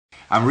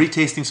I'm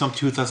retasting some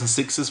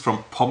 2006s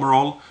from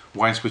Pomerol,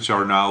 wines which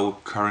are now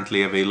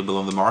currently available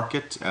on the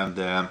market, and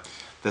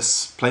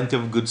there's plenty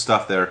of good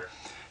stuff there.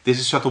 This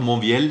is Château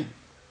Montviel,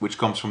 which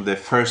comes from the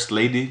first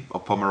lady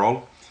of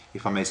Pomerol,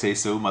 if I may say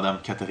so, Madame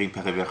Catherine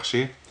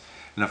Perret-Vercher.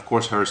 And of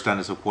course her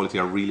standards of quality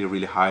are really,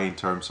 really high in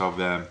terms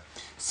of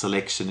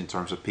selection, in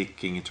terms of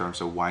picking, in terms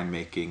of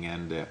winemaking,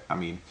 and I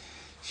mean,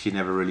 she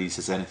never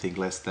releases anything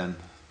less than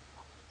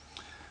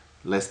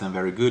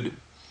very good.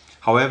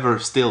 However,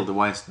 still the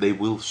wines, they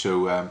will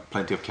show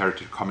plenty of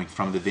character coming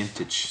from the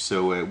vintage,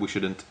 so we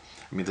shouldn't,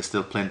 I mean, there's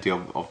still plenty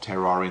of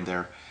terroir in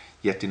there,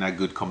 yet in a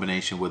good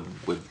combination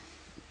with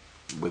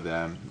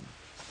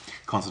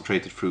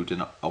concentrated fruit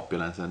and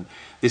opulence. And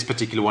this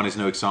particular one is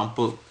no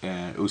example.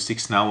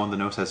 06 now on the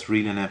nose has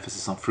really an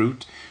emphasis on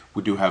fruit.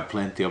 We do have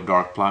plenty of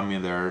dark plum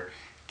in there,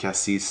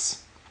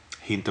 cassis,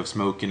 hint of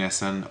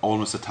smokiness, and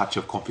almost a touch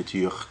of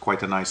confiture,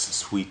 quite a nice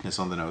sweetness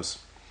on the nose.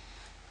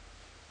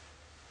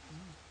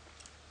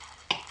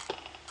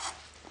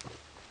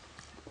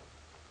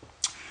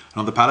 And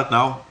on the palate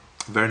now,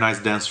 very nice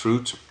dense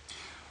fruit,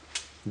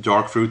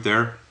 dark fruit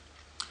there.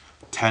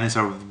 Tannins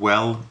are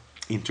well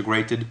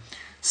integrated.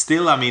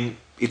 Still, I mean,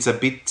 it's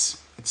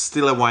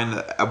still a wine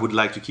that I would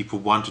like to keep for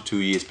 1 to 2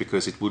 years,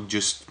 because it would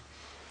just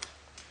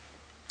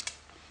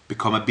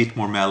become a bit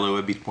more mellow,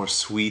 a bit more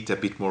sweet, a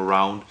bit more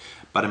round.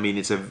 But I mean,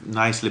 it's a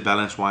nicely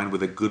balanced wine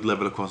with a good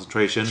level of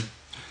concentration,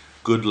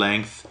 good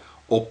length,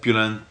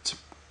 opulent,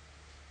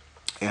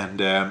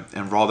 and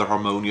rather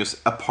harmonious,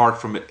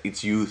 apart from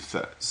its youth.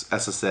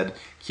 As I said,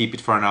 keep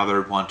it for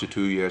another 1 to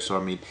 2 years. So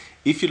I mean,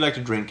 if you'd like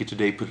to drink it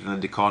today, put it in a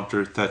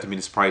decanter 30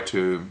 minutes prior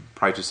to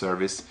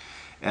service.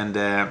 And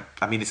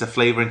I mean, it's a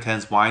flavor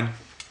intense wine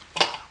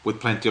with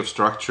plenty of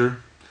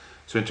structure.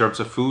 So in terms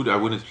of food, I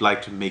wouldn't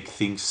like to make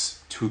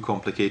things too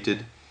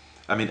complicated.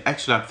 I mean,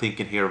 actually I'm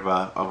thinking here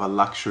of a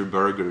luxury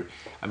burger.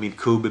 I mean,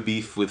 Kobe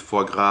beef with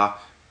foie gras,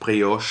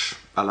 brioche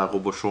à la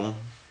Robuchon,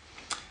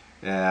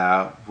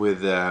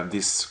 with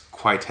this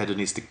quite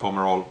hedonistic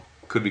Pomerol.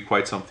 Could be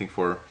quite something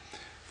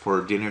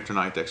for dinner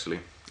tonight, actually.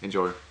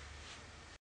 Enjoy.